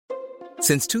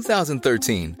Since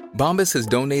 2013, Bombas has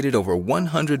donated over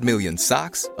 100 million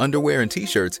socks, underwear, and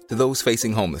T-shirts to those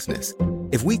facing homelessness.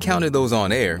 If we counted those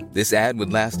on air, this ad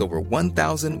would last over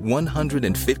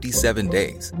 1,157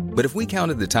 days. But if we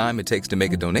counted the time it takes to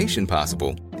make a donation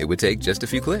possible, it would take just a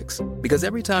few clicks. Because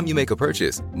every time you make a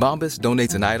purchase, Bombas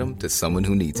donates an item to someone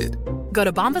who needs it. Go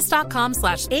to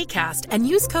bombas.com/ACAST and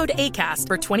use code ACAST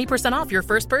for 20% off your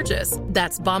first purchase.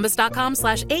 That's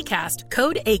bombas.com/ACAST,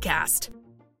 code ACAST.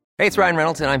 Hey, it's Ryan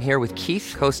Reynolds, and I'm here with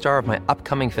Keith, co-star of my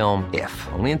upcoming film, If,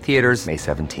 only in theaters May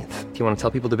 17th. Do you want to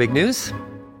tell people the big news?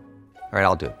 All right,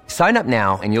 I'll do it. Sign up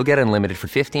now and you'll get unlimited for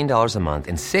 $15 a month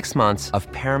and 6 months of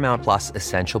Paramount Plus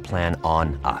Essential Plan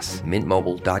on us.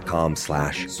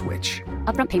 MintMobile.com/switch.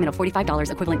 Upfront payment of $45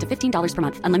 equivalent to $15 per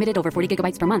month. Unlimited over 40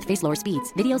 gigabytes per month. Face lower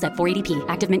speeds. Videos at 480p.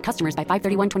 Active Mint customers by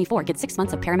 531.24 get 6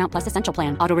 months of Paramount Plus Essential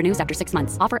Plan. Auto renews after 6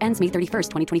 months. Offer ends May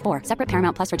 31st, 2024. Separate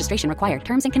Paramount Plus registration required.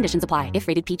 Terms and conditions apply if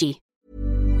rated PG.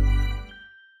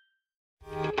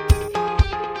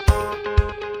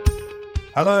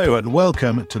 Hello and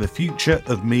welcome to the Future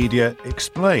of Media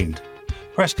Explained,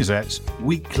 Press Gazette's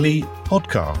weekly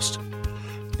podcast.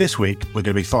 This week we're going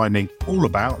to be finding all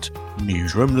about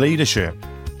newsroom leadership.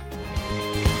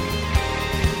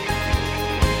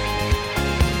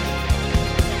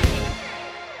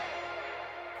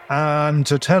 And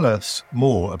to tell us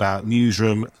more about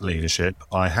newsroom leadership,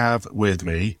 I have with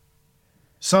me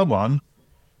someone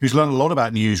who's learned a lot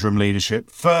about newsroom leadership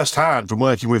firsthand from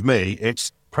working with me.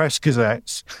 It's Press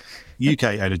Gazette's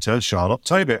UK editor, Charlotte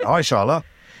Tobit. Hi, Charlotte.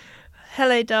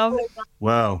 Hello, Dom.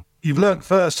 Well, you've learnt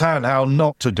firsthand how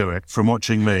not to do it from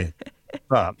watching me.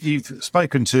 But you've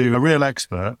spoken to a real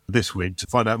expert this week to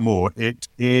find out more. It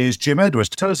is Jim Edwards.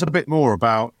 Tell us a bit more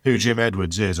about who Jim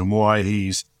Edwards is and why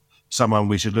he's someone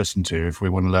we should listen to if we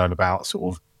want to learn about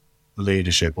sort of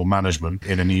leadership or management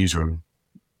in a newsroom.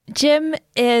 Jim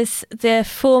is the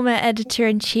former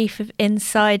editor-in-chief of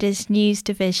Insider's news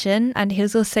division, and he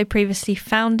was also previously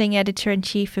founding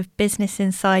editor-in-chief of Business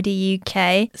Insider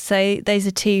UK. So those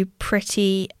are two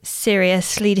pretty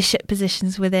serious leadership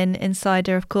positions within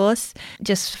Insider, of course.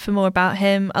 Just for more about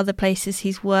him, other places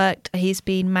he's worked, he's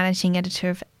been managing editor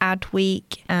of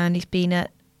Adweek, and he's been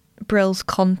at Brill's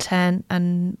Content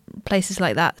and places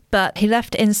like that. But he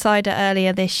left Insider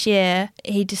earlier this year.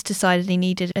 He just decided he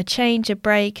needed a change, a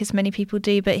break, as many people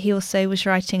do. But he also was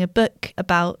writing a book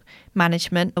about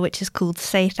management, which is called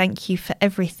Say Thank You for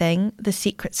Everything, The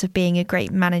Secrets of Being a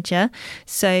Great Manager.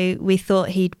 So we thought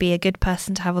he'd be a good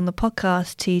person to have on the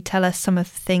podcast to tell us some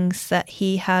of the things that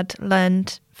he had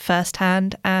learned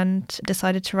firsthand and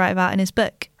decided to write about in his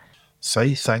book.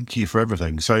 Say thank you for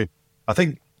everything. So I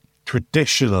think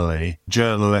traditionally,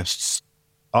 journalists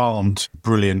aren't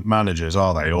brilliant managers,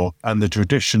 are they? And the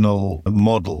traditional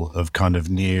model of kind of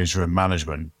newsroom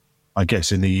management, I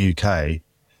guess in the UK,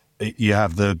 you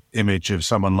have the image of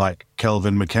someone like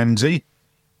Kelvin MacKenzie,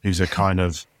 who's a kind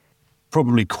of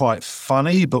probably quite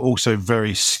funny, but also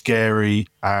very scary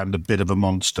and a bit of a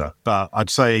monster. But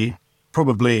I'd say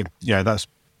probably, that's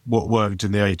what worked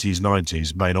in the 80s,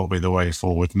 90s, may not be the way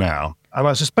forward now. And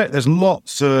I suspect there's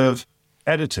lots of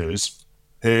editors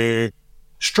who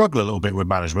struggle a little bit with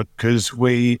management because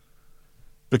we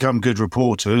become good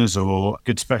reporters or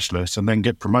good specialists and then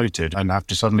get promoted and have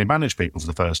to suddenly manage people for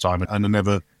the first time and are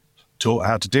never taught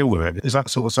how to deal with it. Is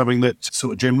that sort of something that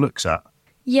sort of Jim looks at?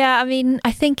 Yeah, I mean,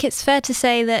 I think it's fair to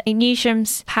say that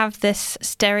newsrooms have this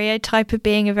stereotype of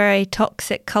being a very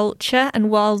toxic culture. And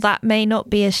while that may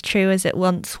not be as true as it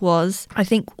once was, I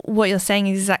think what you're saying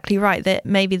is exactly right, that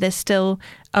maybe there's still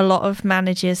a lot of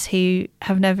managers who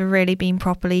have never really been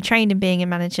properly trained in being a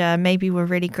manager, maybe were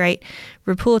really great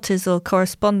reporters or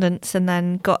correspondents and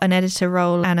then got an editor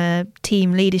role and a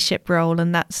team leadership role,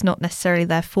 and that's not necessarily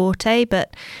their forte,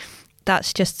 but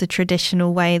that's just the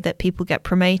traditional way that people get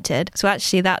promoted. So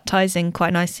actually that ties in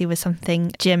quite nicely with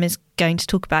something Jim is going to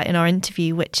talk about in our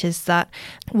interview, which is that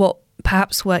what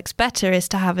perhaps works better is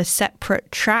to have a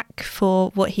separate track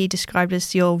for what he described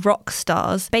as your rock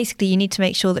stars. Basically, you need to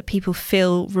make sure that people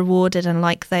feel rewarded and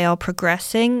like they are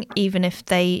progressing, even if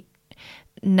they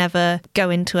never go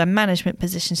into a management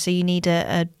position. So you need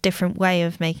a different way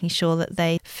of making sure that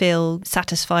they feel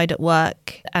satisfied at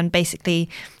work. And basically,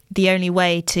 the only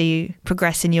way to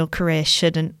progress in your career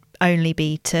shouldn't only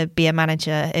be to be a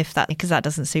manager, because that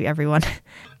doesn't suit everyone.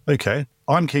 Okay,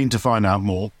 I'm keen to find out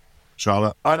more,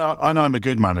 Charlotte. I know I'm a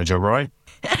good manager, right?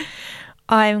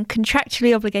 I'm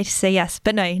contractually obligated to say yes,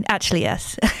 but no, actually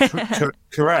yes.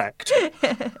 Correct.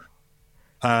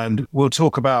 And we'll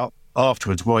talk about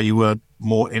afterwards why you were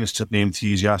more instantly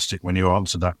enthusiastic when you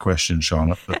answered that question,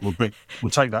 Charlotte. But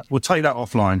we'll take that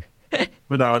offline.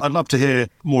 But no, I'd love to hear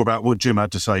more about what Jim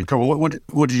had to say. Come on,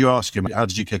 what did you ask him? How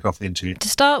did you kick off the interview? To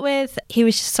start with, he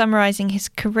was just summarising his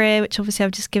career, which obviously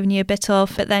I've just given you a bit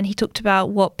of, but then he talked about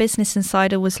what Business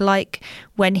Insider was like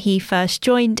when he first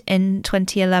joined in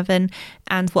 2011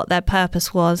 and what their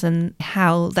purpose was and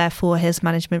how, therefore, his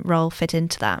management role fit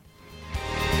into that.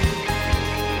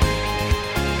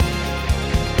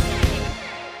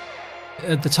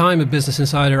 At the time of Business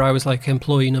Insider, I was like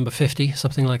employee number 50,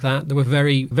 something like that. There were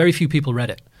very, very few people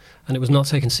read it, and it was not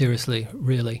taken seriously,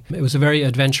 really. It was a very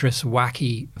adventurous,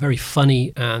 wacky, very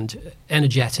funny and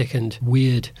energetic and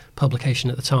weird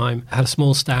publication at the time. It had a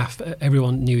small staff.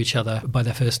 Everyone knew each other by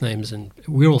their first names, and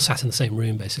we were all sat in the same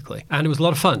room, basically. And it was a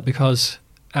lot of fun because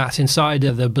at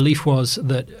Insider, the belief was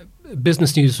that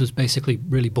business news was basically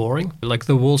really boring. Like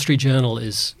the Wall Street Journal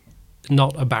is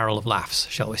not a barrel of laughs,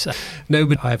 shall we say.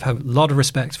 I have a lot of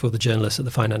respect for the journalists at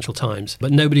the Financial Times,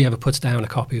 but nobody ever puts down a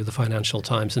copy of the Financial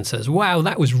Times and says, wow,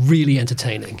 that was really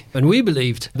entertaining. And we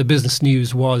believed the business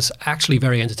news was actually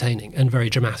very entertaining and very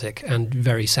dramatic and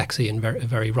very sexy and very,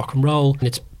 very rock and roll. And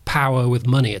it's power with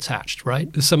money attached,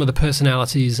 right? Some of the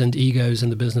personalities and egos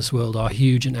in the business world are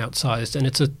huge and outsized, and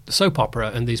it's a soap opera,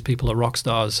 and these people are rock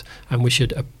stars, and we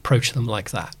should approach them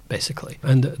like that, basically.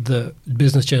 And the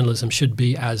business journalism should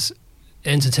be as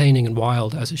entertaining and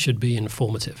wild as it should be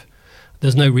informative.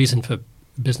 There's no reason for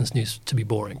business news to be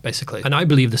boring, basically. And I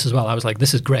believe this as well. I was like,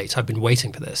 this is great. I've been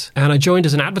waiting for this. And I joined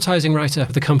as an advertising writer.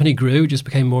 The company grew, just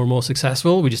became more and more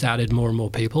successful. We just added more and more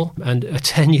people. And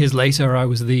 10 years later, I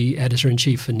was the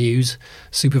editor-in-chief for news,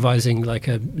 supervising like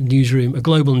a newsroom, a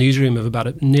global newsroom of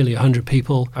about nearly 100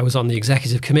 people. I was on the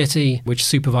executive committee, which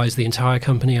supervised the entire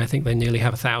company. I think they nearly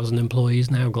have 1,000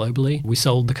 employees now globally. We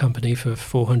sold the company for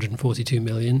 $442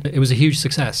 million. It was a huge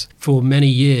success. For many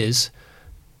years,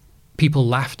 people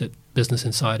laughed at Business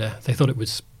Insider. They thought it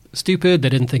was stupid. They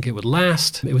didn't think it would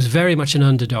last. It was very much an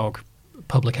underdog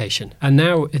publication. And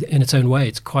now, in its own way,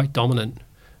 it's quite dominant.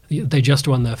 They just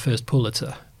won their first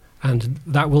Pulitzer, and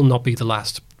that will not be the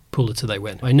last Pulitzer they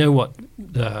win. I know what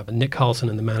Nick Carlson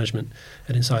and the management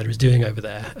at Insider is doing over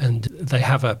there, and they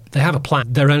have a plan.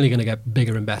 They're only going to get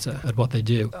bigger and better at what they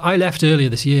do. I left earlier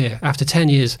this year after 10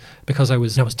 years because I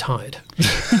was tired.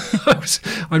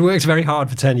 I'd worked very hard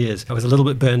for 10 years. I was a little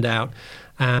bit burned out.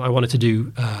 And I wanted to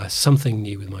do something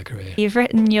new with my career. You've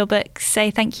written your book,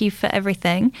 Say Thank You for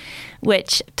Everything,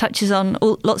 which touches on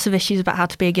lots of issues about how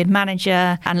to be a good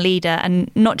manager and leader,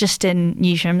 and not just in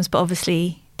newsrooms, but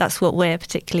obviously that's what we're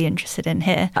particularly interested in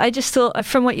here. I just thought,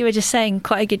 from what you were just saying,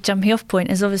 quite a good jumping off point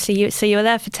is obviously you were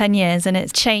there for 10 years and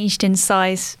it's changed in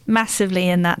size massively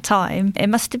in that time. It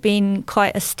must have been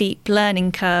quite a steep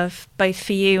learning curve, both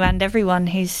for you and everyone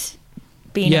who's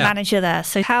been a manager there.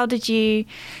 So how did you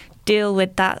deal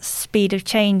with that speed of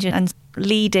change and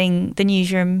leading the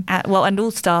newsroom and all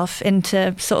staff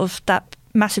into sort of that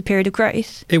massive period of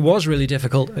growth? It was really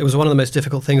difficult. It was one of the most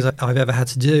difficult things I've ever had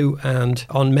to do, and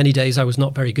on many days I was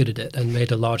not very good at it and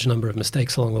made a large number of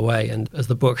mistakes along the way. And as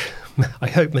the book, I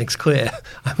hope, makes clear,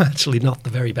 I'm actually not the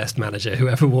very best manager who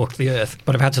ever walked the earth,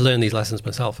 but I've had to learn these lessons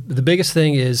myself. The biggest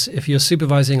thing is if you're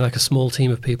supervising like a small team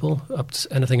of people,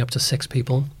 anything up to 6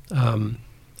 people,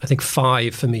 I think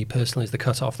 5 for me personally is the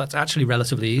cutoff. That's actually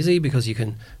relatively easy because you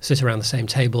can sit around the same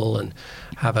table and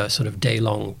have a sort of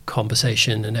day-long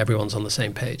conversation and everyone's on the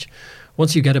same page.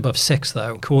 Once you get above 6,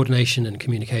 though, coordination and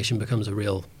communication becomes a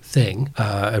real thing,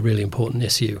 a really important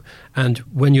issue. And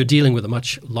when you're dealing with a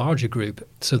much larger group,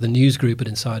 so the news group at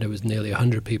Insider was nearly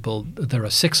 100 people. There are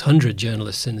 600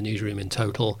 journalists in the newsroom in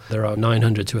total. There are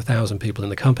 900 to 1,000 people in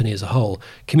the company as a whole.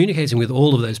 Communicating with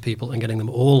all of those people and getting them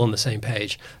all on the same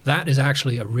page, that is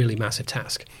actually a really massive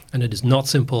task. And it is not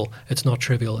simple, it's not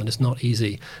trivial, and it's not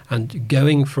easy. And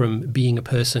going from being a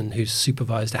person who's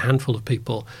supervised a handful of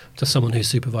people to someone who's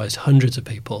supervised hundreds of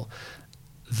people,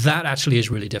 that actually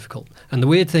is really difficult. And the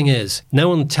weird thing is, no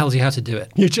one tells you how to do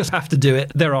it. You just have to do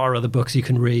it. There are other books you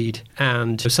can read.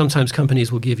 And sometimes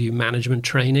companies will give you management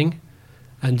training.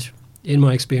 And in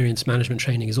my experience, management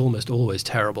training is almost always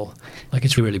terrible. Like,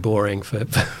 it's really boring,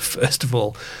 first of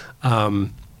all.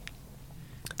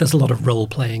 There's a lot of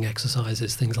role-playing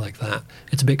exercises, things like that.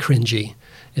 It's a bit cringy.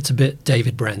 It's a bit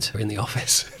David Brent in The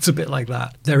Office. It's a bit like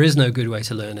that. There is no good way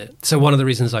to learn it. So one of the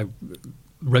reasons I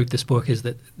wrote this book is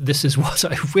that this is what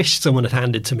I wish someone had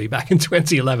handed to me back in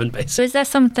 2011, basically. So is there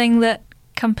something that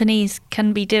companies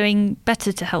can be doing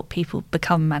better to help people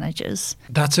become managers?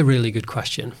 That's a really good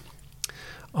question.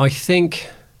 I think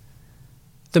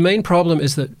the main problem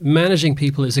is that managing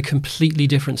people is a completely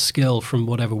different skill from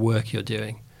whatever work you're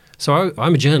doing. So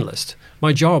I'm a journalist.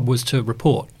 My job was to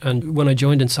report. And when I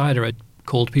joined Insider,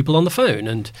 called people on the phone,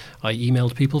 and I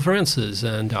emailed people for answers,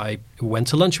 and I went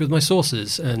to lunch with my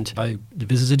sources, and I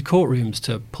visited courtrooms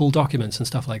to pull documents and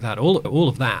stuff like that, all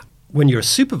of that. When you're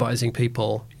supervising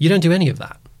people, you don't do any of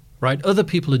that, right? Other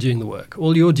people are doing the work.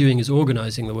 All you're doing is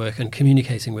organizing the work and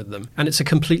communicating with them, and it's a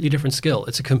completely different skill.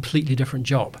 It's a completely different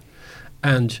job.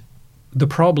 And the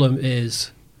problem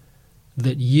is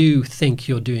that you think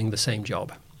you're doing the same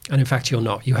job, and in fact you're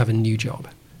not. You have a new job.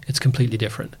 It's completely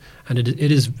different, and it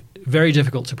is very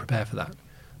difficult to prepare for that.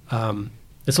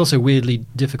 It's also weirdly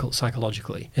difficult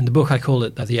psychologically. In the book, I call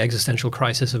it the existential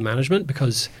crisis of management,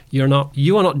 because you are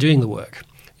not doing the work.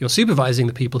 You're supervising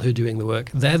the people who are doing the work.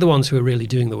 They're the ones who are really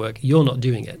doing the work. You're not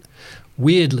doing it.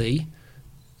 Weirdly,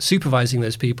 supervising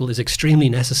those people is extremely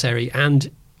necessary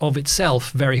and of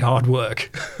itself very hard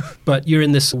work. But you're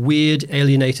in this weird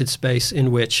alienated space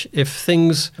in which if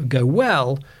things go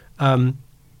well,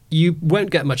 you won't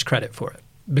get much credit for it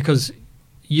because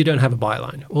you don't have a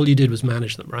byline. All you did was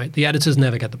manage them, right? The editors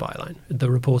never get the byline. The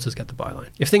reporters get the byline.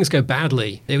 If things go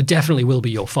badly, it definitely will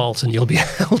be your fault and you'll be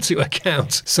held to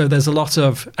account. So there's a lot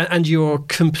of, and you're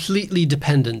completely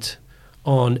dependent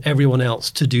on everyone else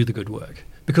to do the good work.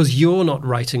 Because you're not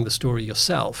writing the story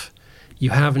yourself,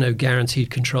 you have no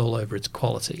guaranteed control over its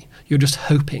quality. You're just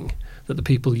hoping that the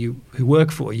people who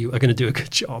work for you are going to do a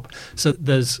good job. So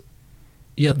there's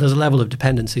a level of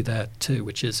dependency there too,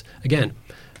 which is, again,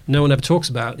 no one ever talks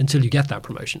about until you get that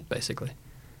promotion, basically.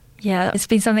 Yeah, it's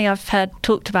been something I've heard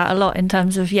talked about a lot in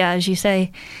terms of, as you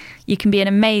say, you can be an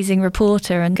amazing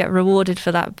reporter and get rewarded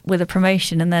for that with a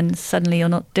promotion, and then suddenly you're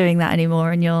not doing that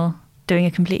anymore and you're doing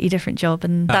a completely different job.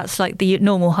 And that's like the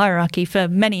normal hierarchy for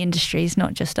many industries,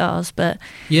 not just ours, but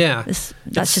that's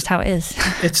just how it is.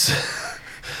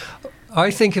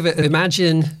 I think of it,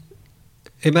 imagine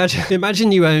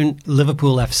you own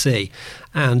Liverpool FC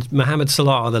and Mohamed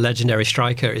Salah, the legendary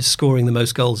striker, is scoring the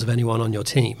most goals of anyone on your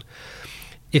team.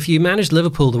 If you managed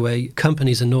Liverpool the way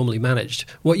companies are normally managed,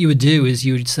 what you would do is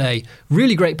you would say,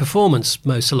 really great performance,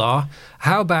 Mo Salah.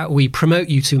 How about we promote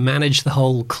you to manage the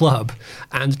whole club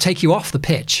and take you off the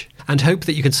pitch and hope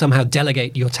that you can somehow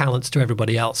delegate your talents to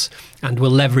everybody else and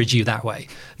we'll leverage you that way.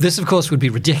 This, of course, would be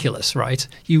ridiculous, right?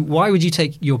 Why would you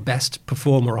take your best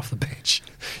performer off the pitch?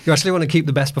 You actually want to keep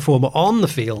the best performer on the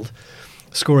field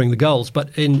scoring the goals. But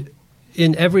in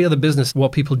every other business,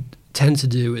 what people tend to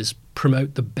do is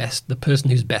promote the person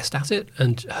who's best at it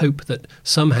and hope that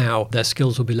somehow their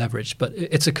skills will be leveraged. But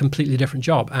it's a completely different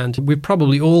job. And we've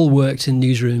probably all worked in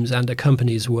newsrooms and at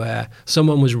companies where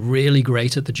someone was really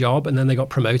great at the job and then they got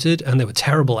promoted and they were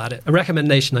terrible at it. A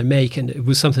recommendation I make, and it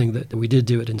was something that we did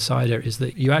do at Insider, is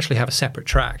that you actually have a separate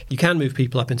track. You can move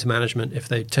people up into management if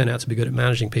they turn out to be good at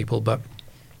managing people, but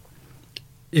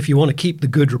if you want to keep the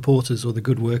good reporters or the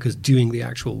good workers doing the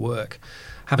actual work,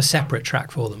 have a separate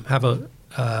track for them. Have a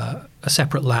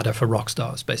separate ladder for rock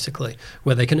stars, basically,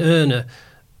 where they can earn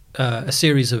a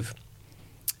series of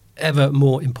ever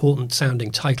more important sounding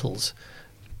titles,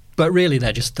 but really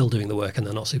they're just still doing the work and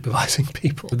they're not supervising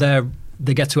people.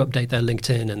 They get to update their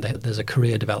LinkedIn and there's a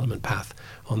career development path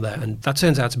on there, and that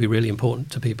turns out to be really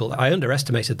important to people. I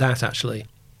underestimated that, actually.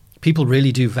 People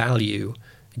really do value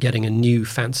getting a new,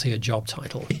 fancier job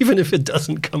title, even if it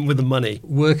doesn't come with the money.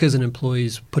 Workers and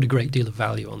employees put a great deal of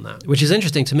value on that, which is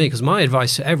interesting to me because my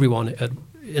advice to everyone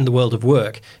in the world of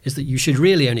work is that you should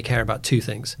really only care about two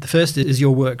things. The first is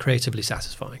your work creatively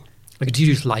satisfying? Like, do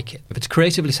you just like it? If it's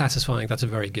creatively satisfying, that's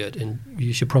very good, and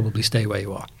you should probably stay where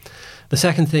you are. The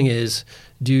second thing is,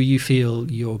 do you feel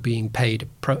you're being paid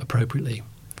appropriately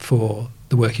for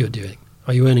the work you're doing?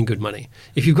 Are you earning good money?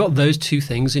 If you've got those two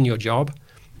things in your job,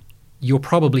 you're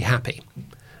probably happy.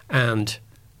 And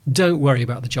don't worry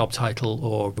about the job title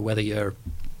or whether you're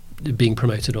being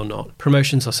promoted or not.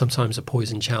 Promotions are sometimes a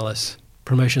poison chalice.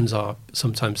 Promotions are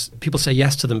sometimes, people say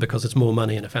yes to them because it's more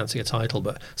money and a fancier title,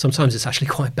 but sometimes it's actually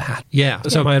quite bad. Yeah.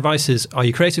 So my advice is, are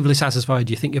you creatively satisfied?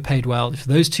 Do you think you're paid well? If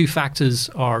those two factors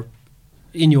are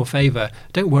in your favor,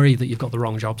 don't worry that you've got the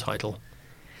wrong job title.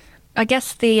 I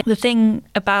guess the thing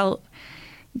about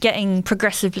getting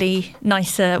progressively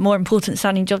nicer, more important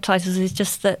sounding job titles is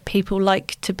just that people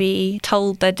like to be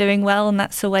told they're doing well, and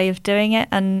that's a way of doing it.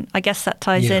 And I guess that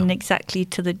ties in exactly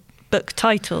to the book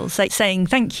titles, like saying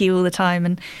thank you all the time,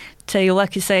 and to your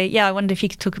workers say, I wonder if you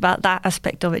could talk about that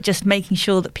aspect of it, just making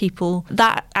sure that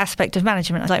that aspect of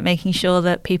management, like making sure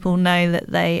that people know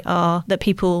that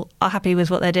people are happy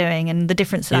with what they're doing and the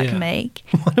difference that can make.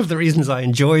 One of the reasons I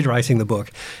enjoyed writing the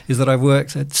book is that I've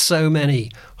worked at so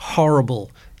many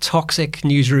horrible, toxic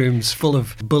newsrooms full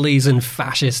of bullies and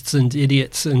fascists and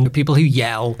idiots and people who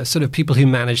yell, sort of people who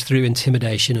manage through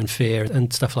intimidation and fear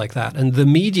and stuff like that. And the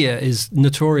media is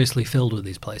notoriously filled with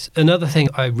these places. Another thing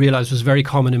I realized was very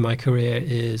common in my career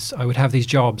is I would have these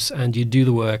jobs and you'd do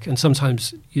the work, and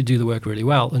sometimes you'd do the work really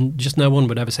well, and just no one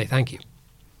would ever say thank you.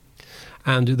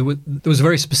 And there was a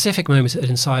very specific moment at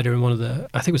Insider in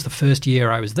I think it was the first year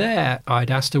I was there.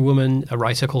 I'd asked a woman, a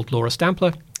writer called Laura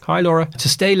Stampler, hi Laura, to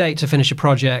stay late to finish a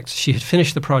project. She had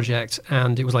finished the project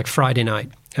and it was like Friday night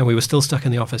and we were still stuck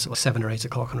in the office at like 7 or 8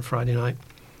 o'clock on a Friday night.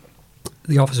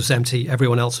 The office was empty.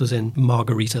 Everyone else was in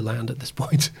Margarita land at this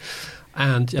point.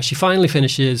 And she finally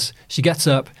finishes, she gets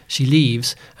up, she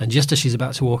leaves, and just as she's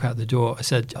about to walk out the door, I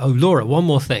said, oh, Laura, one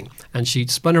more thing. And she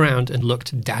spun around and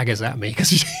looked daggers at me because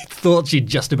she thought she'd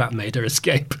just about made her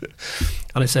escape.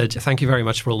 And I said, thank you very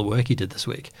much for all the work you did this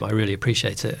week. I really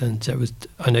appreciate it. And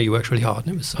I know you worked really hard,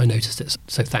 and I noticed it,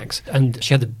 so thanks. And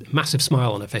she had a massive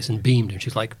smile on her face and beamed, and she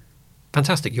was like,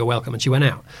 fantastic, you're welcome. And she went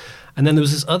out. And then there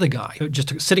was this other guy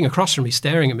just sitting across from me,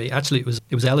 staring at me. Actually, it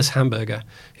was Ellis Hamburger,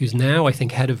 who's now, I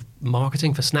think, head of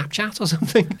marketing for Snapchat or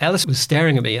something. Ellis was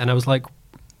staring at me, and I was like,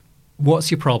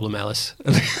 what's your problem, Ellis?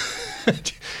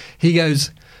 He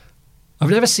goes, I've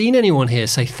never seen anyone here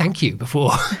say thank you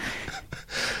before.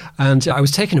 And I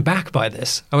was taken aback by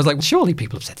this. I was like, well, surely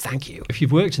people have said thank you. If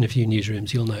you've worked in a few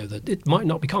newsrooms, you'll know that it might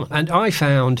not be common. And I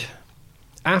found,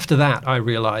 after that, I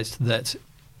realized that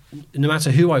no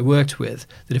matter who I worked with,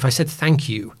 that if I said thank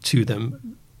you to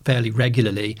them fairly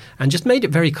regularly and just made it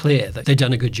very clear that they'd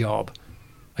done a good job,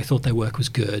 I thought their work was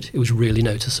good, it was really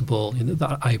noticeable,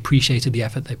 that I appreciated the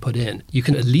effort they put in, you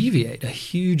can alleviate a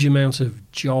huge amount of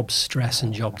job stress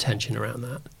and job tension around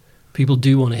that. People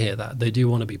do want to hear that. They do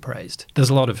want to be praised. There's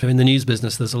a lot of, in the news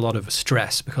business, there's a lot of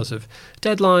stress because of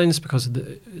deadlines, because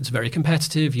it's very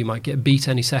competitive, you might get beat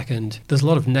any second. There's a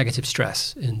lot of negative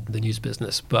stress in the news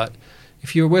business, but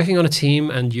if you're working on a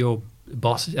team and your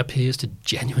boss appears to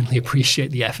genuinely appreciate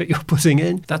the effort you're putting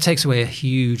in, that takes away a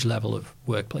huge level of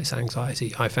workplace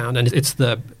anxiety, I found. And that's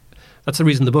the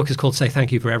reason the book is called Say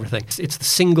Thank You for Everything. It's the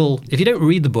single, if you don't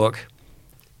read the book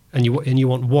and you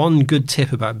want one good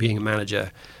tip about being a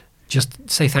manager, just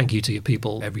say thank you to your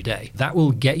people every day. That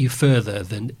will get you further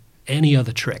than any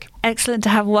other trick. Excellent to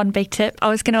have one big tip. I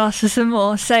was going to ask for some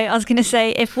more. So I was going to say,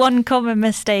 if one common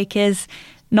mistake is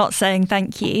not saying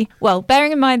thank you. Well,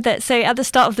 bearing in mind that, so at the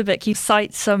start of the book, you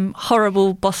cite some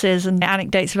horrible bosses and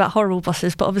anecdotes about horrible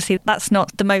bosses, but obviously that's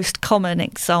not the most common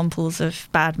examples of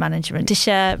bad management. To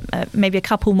share maybe a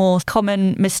couple more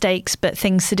common mistakes, but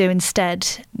things to do instead,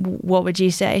 what would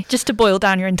you say? Just to boil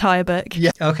down your entire book.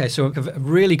 Yeah. Okay, so a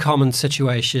really common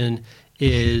situation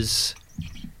is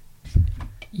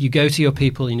you go to your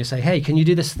people and you say, hey, can you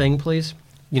do this thing, please?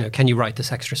 Can you write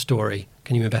this extra story?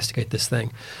 Can you investigate this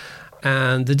thing?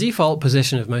 And the default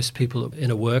position of most people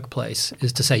in a workplace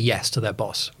is to say yes to their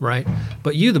boss, right?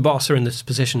 But you, the boss, are in this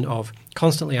position of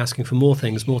constantly asking for more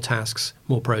things, more tasks,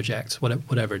 more projects,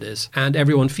 whatever it is. And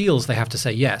everyone feels they have to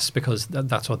say yes because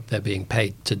that's what they're being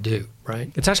paid to do,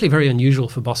 right? It's actually very unusual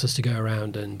for bosses to go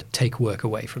around and take work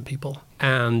away from people.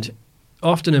 And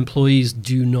often employees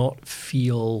do not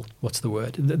feel,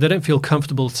 they don't feel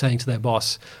comfortable saying to their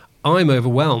boss, I'm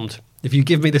overwhelmed. If you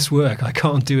give me this work, I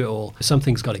can't do it all.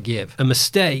 Something's got to give. A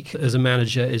mistake as a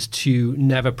manager is to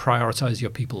never prioritize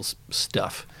your people's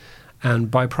stuff.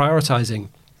 And by prioritizing,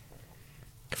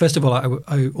 first of all,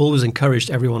 I always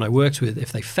encouraged everyone I worked with,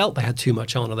 if they felt they had too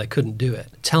much on or they couldn't do it,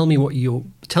 tell me what you're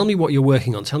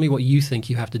working on. Tell me what you think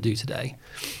you have to do today.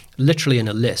 Literally in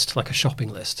a list, like a shopping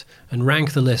list, and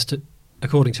rank the list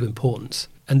according to importance.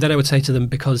 And then I would say to them,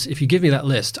 because if you give me that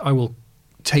list, I will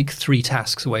take 3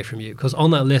 tasks away from you, because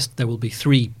on that list there will be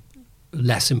 3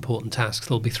 less important tasks.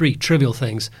 There'll be 3 trivial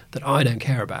things that I don't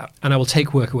care about, and I will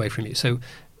take work away from you. So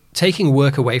taking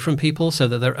work away from people so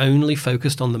that they're only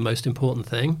focused on the most important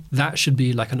thing, that should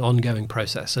be like an ongoing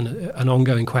process and an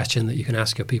ongoing question that you can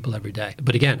ask your people every day.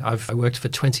 But again, I worked for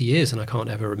 20 years and I can't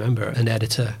ever remember an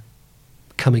editor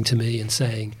coming to me and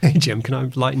saying, hey Jim, can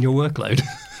I lighten your workload?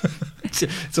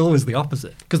 It's always the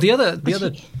opposite. Because the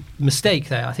other mistake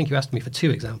there, I think you asked me for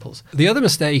 2 examples. The other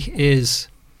mistake is,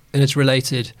 and it's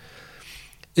related,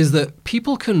 is that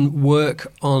people can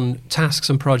work on tasks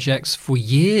and projects for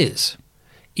years,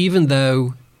 even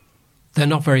though they're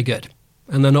not very good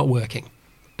and they're not working.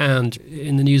 And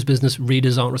in the news business,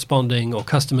 readers aren't responding or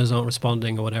customers aren't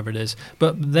responding or whatever it is.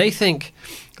 But they think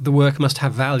the work must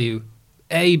have value,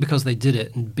 A, because they did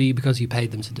it, and B, because you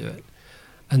paid them to do it.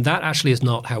 And that actually is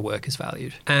not how work is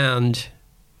valued. And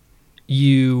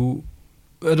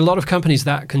at a lot of companies,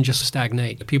 that can just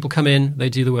stagnate. People come in, they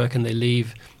do the work and they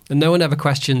leave. And no one ever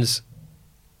questions,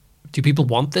 Do people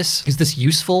want this? Is this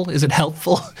useful? Is it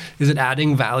helpful? Is it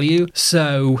adding value?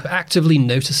 So actively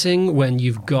noticing when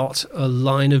you've got a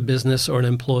line of business or an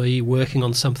employee working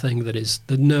on something that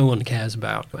no one cares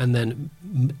about, and then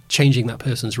changing that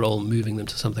person's role, moving them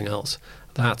to something else.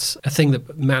 That's a thing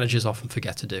that managers often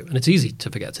forget to do. And it's easy to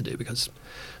forget to do because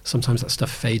sometimes that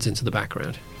stuff fades into the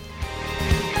background.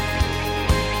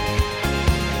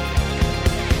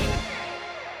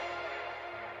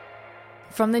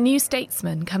 From The New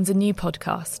Statesman comes a new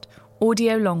podcast,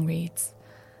 Audio Long Reads,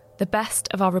 the best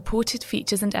of our reported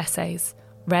features and essays,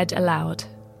 read aloud.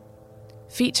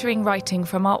 Featuring writing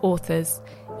from our authors,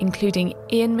 including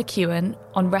Ian McEwan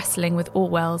on wrestling with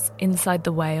Orwell's Inside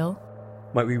the Whale.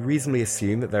 Might we reasonably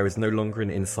assume that there is no longer an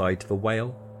inside to the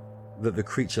whale? That the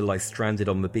creature lies stranded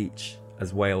on the beach,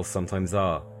 as whales sometimes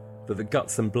are? That the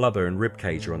guts and blubber and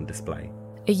ribcage are on display?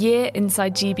 A year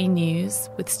inside GB News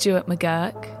with Stuart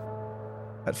McGurk.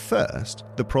 At first,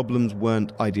 the problems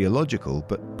weren't ideological,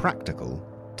 but practical,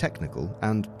 technical,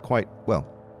 and quite, well,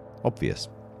 obvious.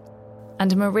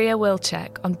 And Maria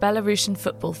Wilczek on Belarusian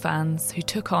football fans who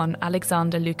took on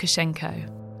Alexander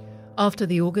Lukashenko. After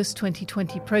the August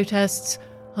 2020 protests,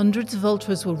 hundreds of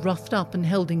ultras were roughed up and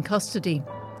held in custody.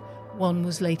 One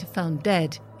was later found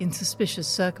dead in suspicious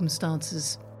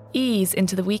circumstances. Ease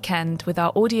into the weekend with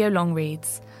our audio long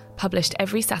reads, published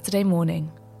every Saturday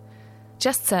morning.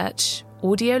 Just search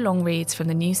Audio Long Reads from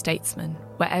The New Statesman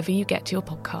wherever you get your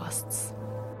podcasts.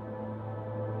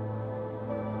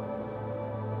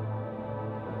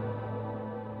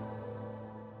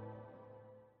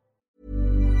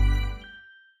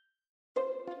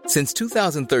 Since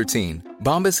 2013,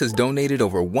 Bombas has donated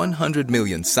over 100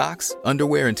 million socks,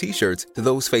 underwear, and T-shirts to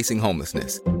those facing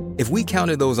homelessness. If we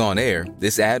counted those on air,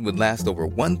 this ad would last over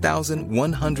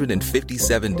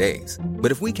 1,157 days.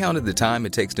 But if we counted the time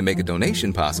it takes to make a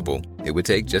donation possible, it would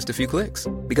take just a few clicks.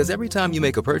 Because every time you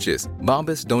make a purchase,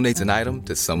 Bombas donates an item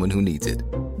to someone who needs it.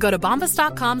 Go to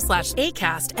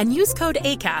bombas.com/ACAST and use code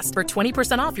ACAST for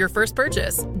 20% off your first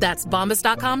purchase. That's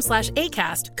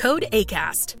bombas.com/ACAST, code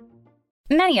ACAST.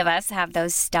 Many of us have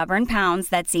those stubborn pounds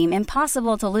that seem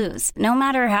impossible to lose, no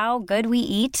matter how good we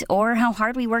eat or how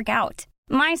hard we work out.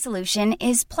 My solution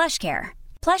is PlushCare.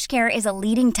 PlushCare is a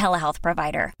leading telehealth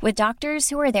provider with doctors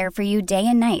who are there for you day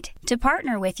and night to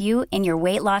partner with you in your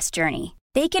weight loss journey.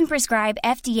 They can prescribe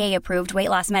FDA-approved weight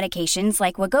loss medications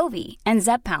like Wegovy and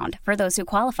Zepbound for those who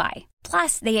qualify.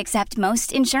 Plus, they accept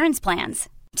most insurance plans.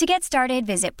 To get started,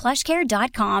 visit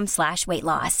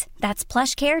plushcare.com/weightloss. That's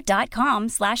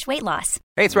plushcare.com/weightloss.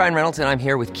 Hey, it's Ryan Reynolds, and I'm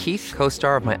here with Keith,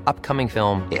 co-star of my upcoming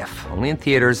film, If, only in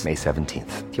theaters May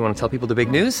 17th. Do you want to tell people the big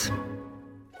news?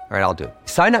 All right, I'll do it.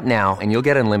 Sign up now and you'll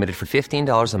get unlimited for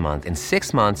 $15 a month and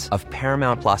 6 months of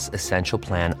Paramount Plus Essential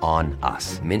Plan on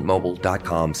us.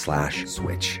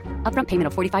 Mintmobile.com/switch. Upfront payment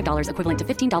of $45 equivalent to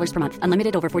 $15 per month.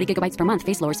 Unlimited over 40 gigabytes per month.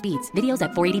 Face lower speeds. Videos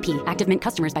at 480p. Active Mint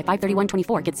customers by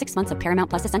 531.24 get 6 months of Paramount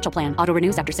Plus Essential Plan. Auto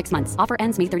renews after 6 months. Offer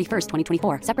ends May 31st,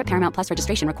 2024. Separate Paramount Plus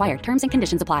registration required. Terms and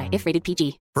conditions apply if rated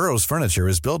PG. Burrow's furniture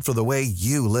is built for the way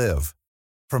you live.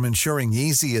 From ensuring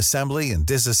easy assembly and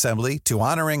disassembly to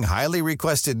honoring highly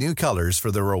requested new colors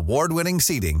for their award-winning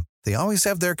seating, they always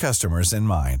have their customers in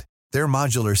mind. Their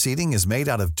modular seating is made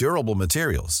out of durable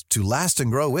materials to last and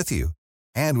grow with you.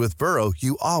 And with Burrow,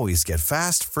 you always get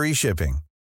fast, free shipping.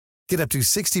 Get up to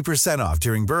 60% off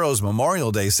during Burrow's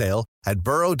Memorial Day sale at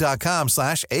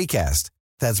burrow.com/ACAST.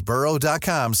 That's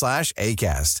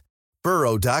burrow.com/ACAST.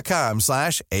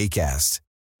 burrow.com/ACAST.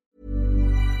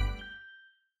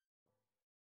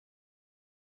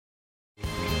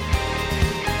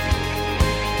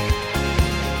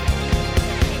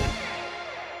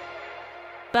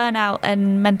 Burnout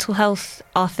and mental health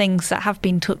are things that have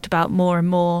been talked about more and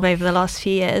more over the last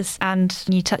few years, and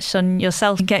you touched on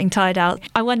yourself getting tired out.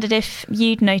 I wondered if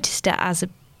you'd noticed it as a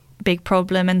big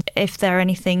problem and if there are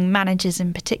anything managers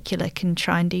in particular can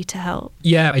try and do to help.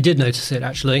 Yeah, I did notice it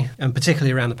actually, and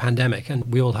particularly around the pandemic, and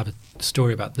we all have a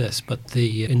story about this, but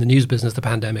in the news business the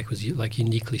pandemic was like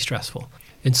uniquely stressful.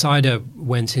 Insider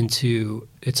went into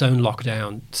its own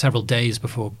lockdown several days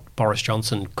before Boris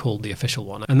Johnson called the official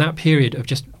one. And that period of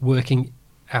just working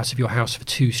out of your house for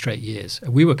 2 straight years,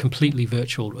 we were completely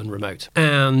virtual and remote.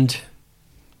 And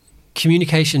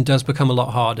communication does become a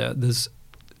lot harder.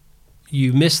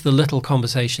 You miss the little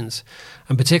conversations,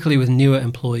 and particularly with newer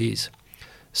employees.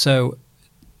 So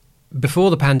before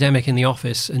the pandemic in the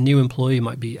office, a new employee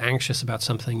might be anxious about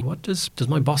something. What does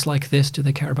my boss like this? Do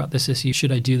they care about this issue?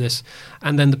 Should I do this?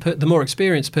 And then the more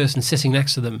experienced person sitting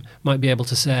next to them might be able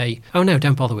to say, oh no,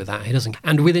 don't bother with that. He doesn't.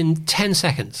 And within 10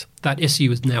 seconds, that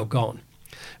issue is now gone.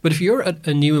 But if you're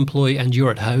a new employee and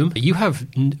you're at home,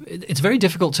 it's very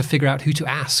difficult to figure out who to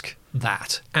ask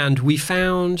that. And we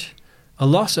found a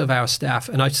lot of our staff,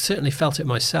 and I certainly felt it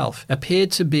myself,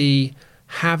 appeared to be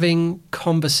having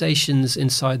conversations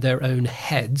inside their own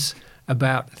heads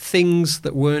about things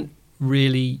that weren't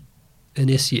really an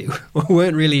issue or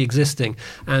weren't really existing.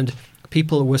 And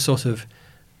people were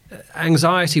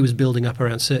anxiety was building up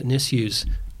around certain issues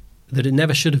that it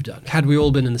never should have done. Had we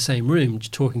all been in the same room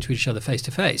talking to each other face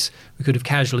to face, we could have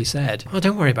casually said, oh,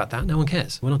 don't worry about that, no one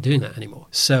cares. We're not doing that anymore.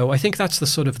 So I think that's the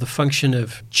function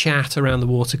of chat around the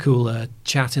water cooler,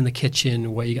 chat in the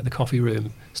kitchen where you get the coffee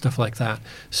room, stuff like that.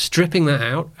 Stripping that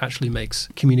out actually makes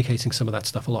communicating some of that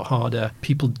stuff a lot harder.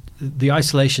 The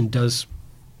isolation does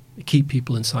keep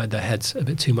people inside their heads a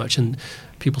bit too much, and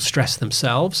people stress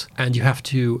themselves, and you have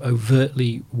to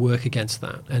overtly work against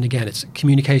that. And again,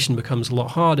 communication becomes a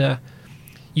lot harder.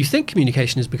 You think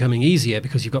communication is becoming easier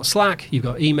because you've got Slack, you've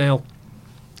got email,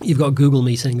 you've got Google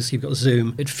Meetings, you've got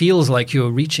Zoom. It feels like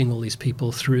you're reaching all these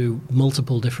people through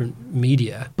multiple different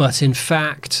media, but in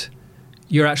fact,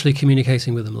 you're actually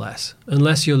communicating with them less.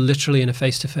 Unless you're literally in a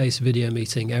face-to-face video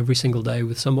meeting every single day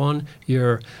with someone,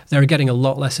 they're getting a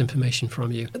lot less information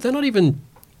from you. They're not even...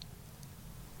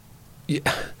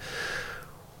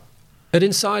 At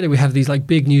Insider, we have these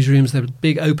big newsrooms, they're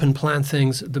big open plan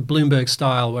things, the Bloomberg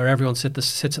style, where everyone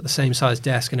sits at the same size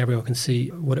desk and everyone can see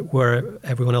where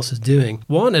everyone else is doing.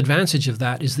 One advantage of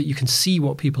that is that you can see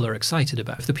what people are excited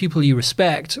about. If the people you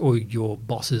respect, or your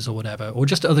bosses or whatever, or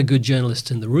just other good journalists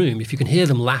in the room, if you can hear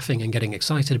them laughing and getting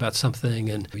excited about something,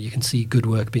 and you can see good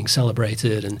work being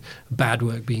celebrated and bad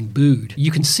work being booed,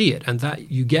 you can see it, and that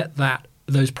you get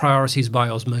those priorities by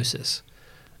osmosis.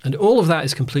 And all of that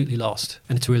is completely lost,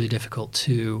 and it's really difficult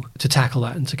to tackle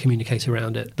that and to communicate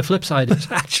around it. The flip side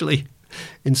is actually,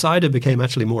 Insider became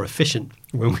actually more efficient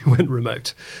when we went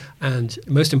remote, and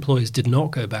most employees did not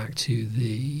go back to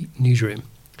the newsroom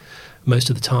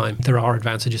most of the time. There are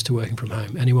advantages to working from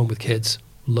home. Anyone with kids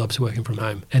loves working from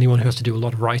home. Anyone who has to do a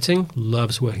lot of writing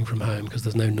loves working from home because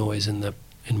there's no noise in the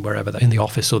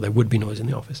office, or there would be noise in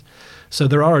the office. So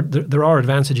there are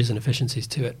advantages and efficiencies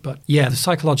to it. But yeah, the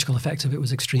psychological effect of it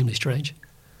was extremely strange.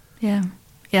 Yeah.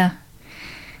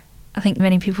 I think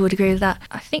many people would agree with that.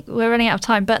 I think we're running out of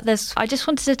time, but I just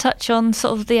wanted to touch on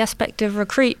sort of the aspect of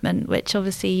recruitment, which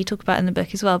obviously you talk about in the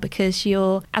book as well, because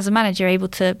you're, as a manager, able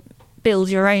to build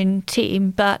your own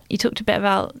team, but you talked a bit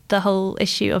about the whole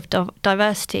issue of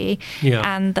diversity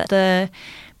and the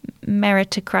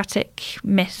meritocratic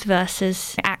myth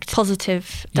versus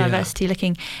positive diversity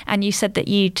looking. And you said that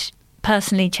you'd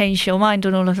personally changed your mind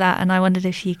on all of that, and I wondered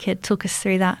if you could talk us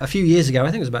through that. A few years ago, I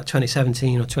think it was about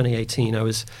 2017 or 2018, I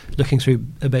was looking through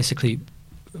basically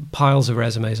piles of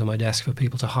resumes on my desk for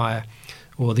people to hire,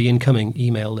 or the incoming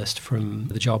email list from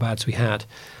the job ads we had.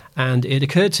 And it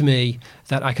occurred to me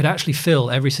that I could actually fill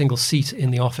every single seat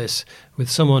in the office with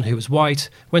someone who was white,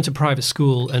 went to private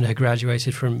school, and had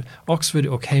graduated from Oxford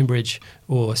or Cambridge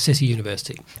or City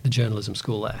University, the journalism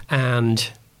school there. And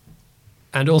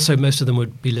also most of them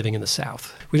would be living in the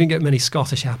South. We didn't get many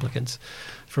Scottish applicants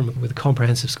with a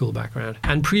comprehensive school background.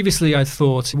 And previously I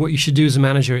thought what you should do as a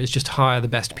manager is just hire the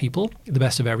best people, the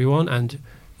best of everyone, and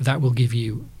that will give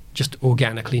you just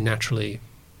organically, naturally,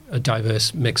 a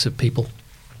diverse mix of people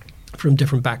from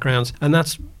different backgrounds. And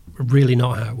that's really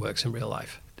not how it works in real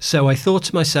life. So I thought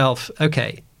to myself,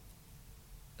 okay,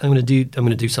 I'm going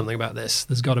to do something about this.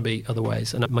 There's got to be other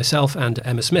ways. And myself and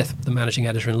Emma Smith, the managing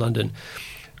editor in London,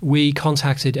 we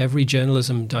contacted every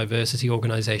journalism diversity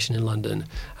organisation in London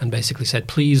and basically said,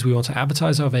 please, we want to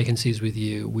advertise our vacancies with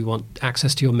you. We want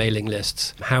access to your mailing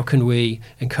lists. How can we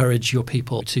encourage your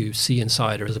people to see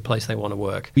Insider as a place they want to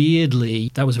work? Weirdly,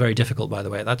 that was very difficult, by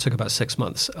the way. That took about 6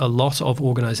 months. A lot of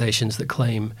organisations that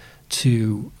claim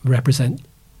to represent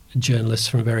journalists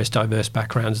from various diverse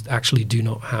backgrounds actually do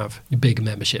not have big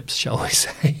memberships, shall we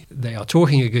say. They are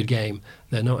talking a good game.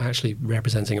 They're not actually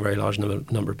representing a very large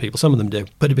number of people. Some of them do.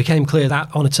 But it became clear that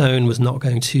on its own was not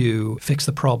going to fix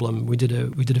the problem. We did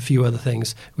a few other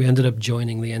things. We ended up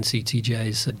joining the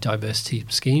NCTJ's diversity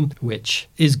scheme, which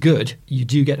is good. You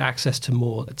do get access to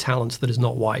more talent that is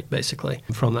not white, basically,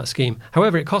 from that scheme.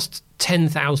 However, it costs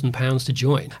 £10,000 to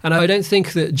join. And I don't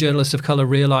think that journalists of colour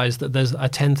realise that there's a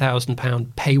 £10,000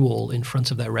 paywall in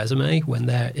front of their resume when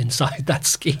they're inside that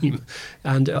scheme.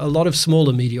 And a lot of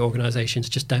smaller media organisations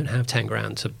just don't have 10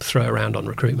 grand to throw around on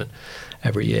recruitment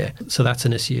every year. So that's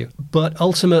an issue. But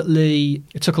ultimately,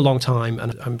 it took a long time,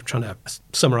 and I'm trying to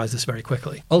summarise this very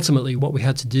quickly. Ultimately, what we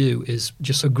had to do is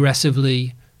just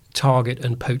aggressively target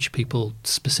and poach people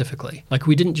specifically. Like,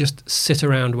 we didn't just sit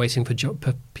around waiting for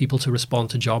people to respond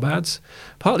to job ads,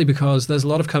 partly because there's a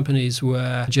lot of companies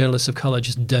where journalists of colour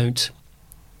just don't.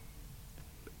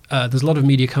 There's a lot of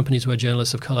media companies where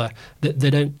journalists of colour, they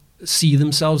don't see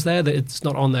themselves there, that it's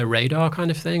not on their radar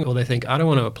kind of thing, or they think, I don't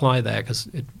want to apply there because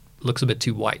it looks a bit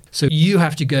too white. So you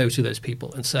have to go to those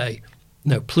people and say,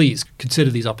 no, please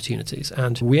consider these opportunities.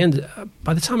 And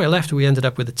by the time I left, we ended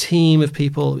up with a team of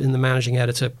people in the managing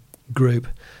editor group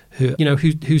who,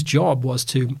 whose job was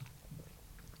to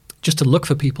look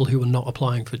for people who were not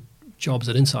applying for jobs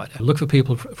at Insider. Look for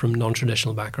people from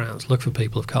non-traditional backgrounds, look for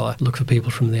people of colour, look for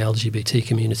people from the LGBT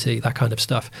community, that kind of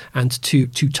stuff, and to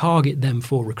target them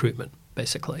for recruitment,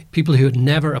 basically. People who had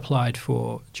never applied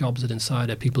for jobs at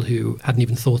Insider, people who hadn't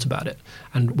even thought about it.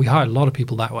 And we hired a lot of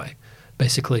people that way,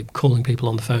 basically calling people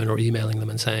on the phone or emailing them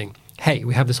and saying, hey,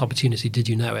 we have this opportunity, did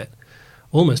you know it?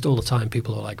 Almost all the time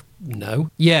people are like, no.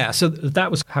 Yeah, so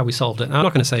that was how we solved it. And I'm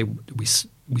not going to say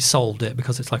we solved it,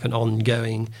 because it's like an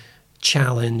ongoing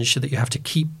challenge that you have to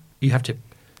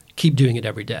keep doing it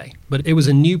every day. But it was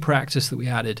a new practice that we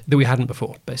added that we hadn't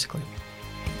before, basically.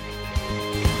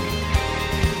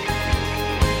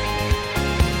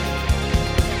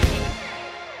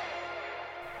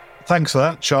 Thanks for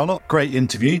that, Charlotte. Great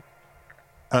interview,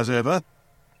 as ever.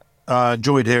 I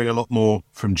enjoyed hearing a lot more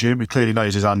from Jim. He clearly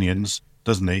knows his onions,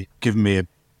 doesn't he? Giving me a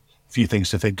few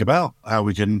things to think about, how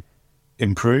we can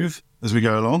improve as we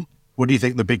go along. What do you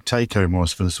think the big take-home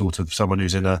was for the sort of someone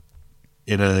who's in a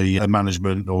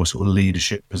management or sort of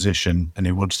leadership position and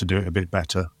who wants to do it a bit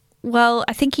better? Well,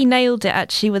 I think he nailed it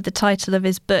actually with the title of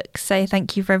his book, Say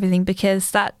Thank You for Everything,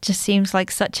 because that just seems like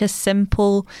such a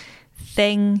simple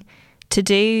thing to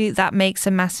do that makes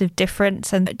a massive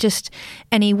difference. And just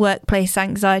any workplace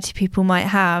anxiety people might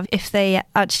have, if they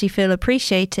actually feel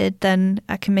appreciated, then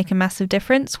that can make a massive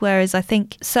difference. Whereas I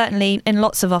think certainly in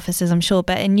lots of offices, I'm sure,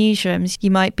 but in newsrooms,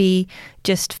 you might be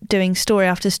just doing story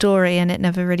after story and it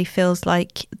never really feels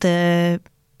like the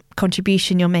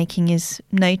contribution you're making is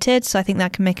noted. So I think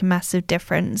that can make a massive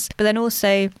difference. But then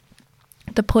also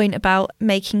the point about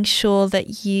making sure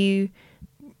that you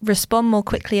respond more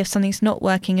quickly if something's not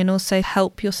working, and also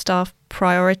help your staff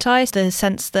prioritise, the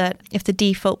sense that if the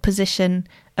default position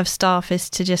of staff is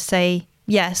to just say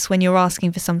yes when you're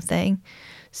asking for something,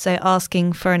 so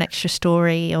asking for an extra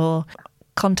story or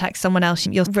contact someone else,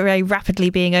 you're very rapidly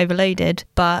being overloaded.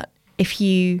 But if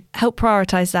you help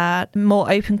prioritise that,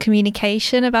 more open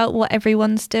communication about what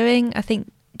everyone's doing, I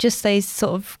think just those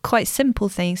sort of quite simple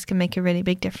things can make a really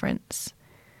big difference.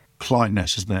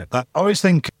 Politeness, isn't it? I always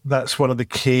think that's one of the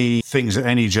key things that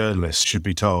any journalist should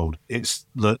be told. It's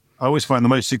that I always find the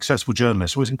most successful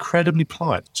journalists are always incredibly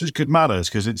polite. It's just good manners,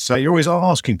 because it's you're always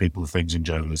asking people things in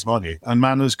journalism, aren't you? And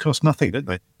manners cost nothing, don't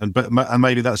they? And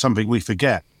maybe that's something we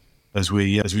forget as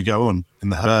we go on in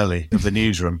the early of the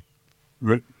newsroom.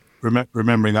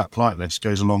 Remembering that politeness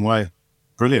goes a long way.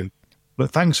 Brilliant.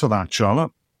 But thanks for that, Charlotte.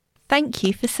 Thank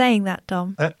you for saying that,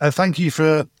 Dom. Thank you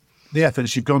for the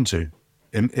efforts you've gone to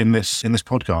in this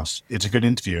podcast. It's a good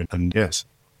interview, and yes,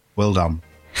 well done.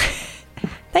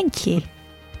 Thank you.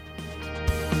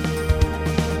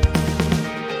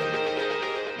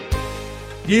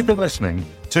 You've been listening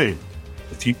to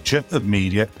The Future of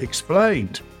Media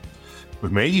Explained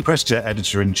with me, Press Jet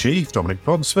Editor-in-Chief Dominic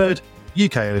Ponsford,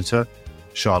 UK Editor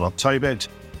Charlotte Tobit,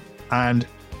 and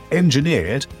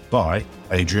engineered by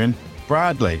Adrian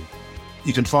Bradley.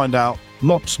 You can find out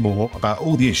lots more about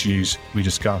all the issues we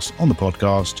discuss on the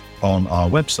podcast on our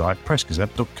website,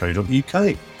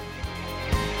 pressgazette.co.uk.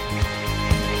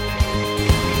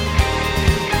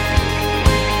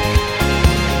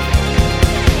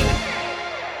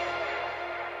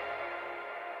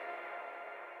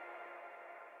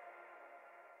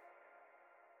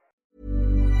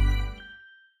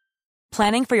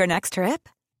 Planning for your next trip?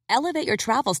 Elevate your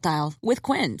travel style with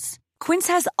Quince. Quince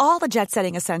has all the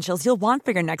jet-setting essentials you'll want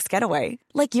for your next getaway,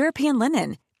 like European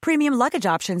linen, premium luggage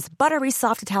options, buttery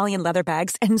soft Italian leather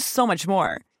bags, and so much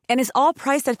more. And is all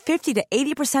priced at 50 to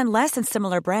 80% less than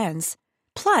similar brands.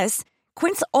 Plus,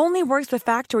 Quince only works with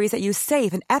factories that use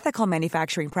safe and ethical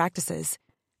manufacturing practices.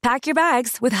 Pack your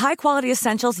bags with high-quality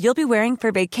essentials you'll be wearing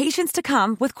for vacations to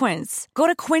come with Quince. Go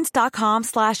to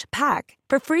quince.com/pack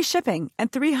for free shipping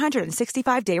and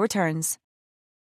 365-day returns.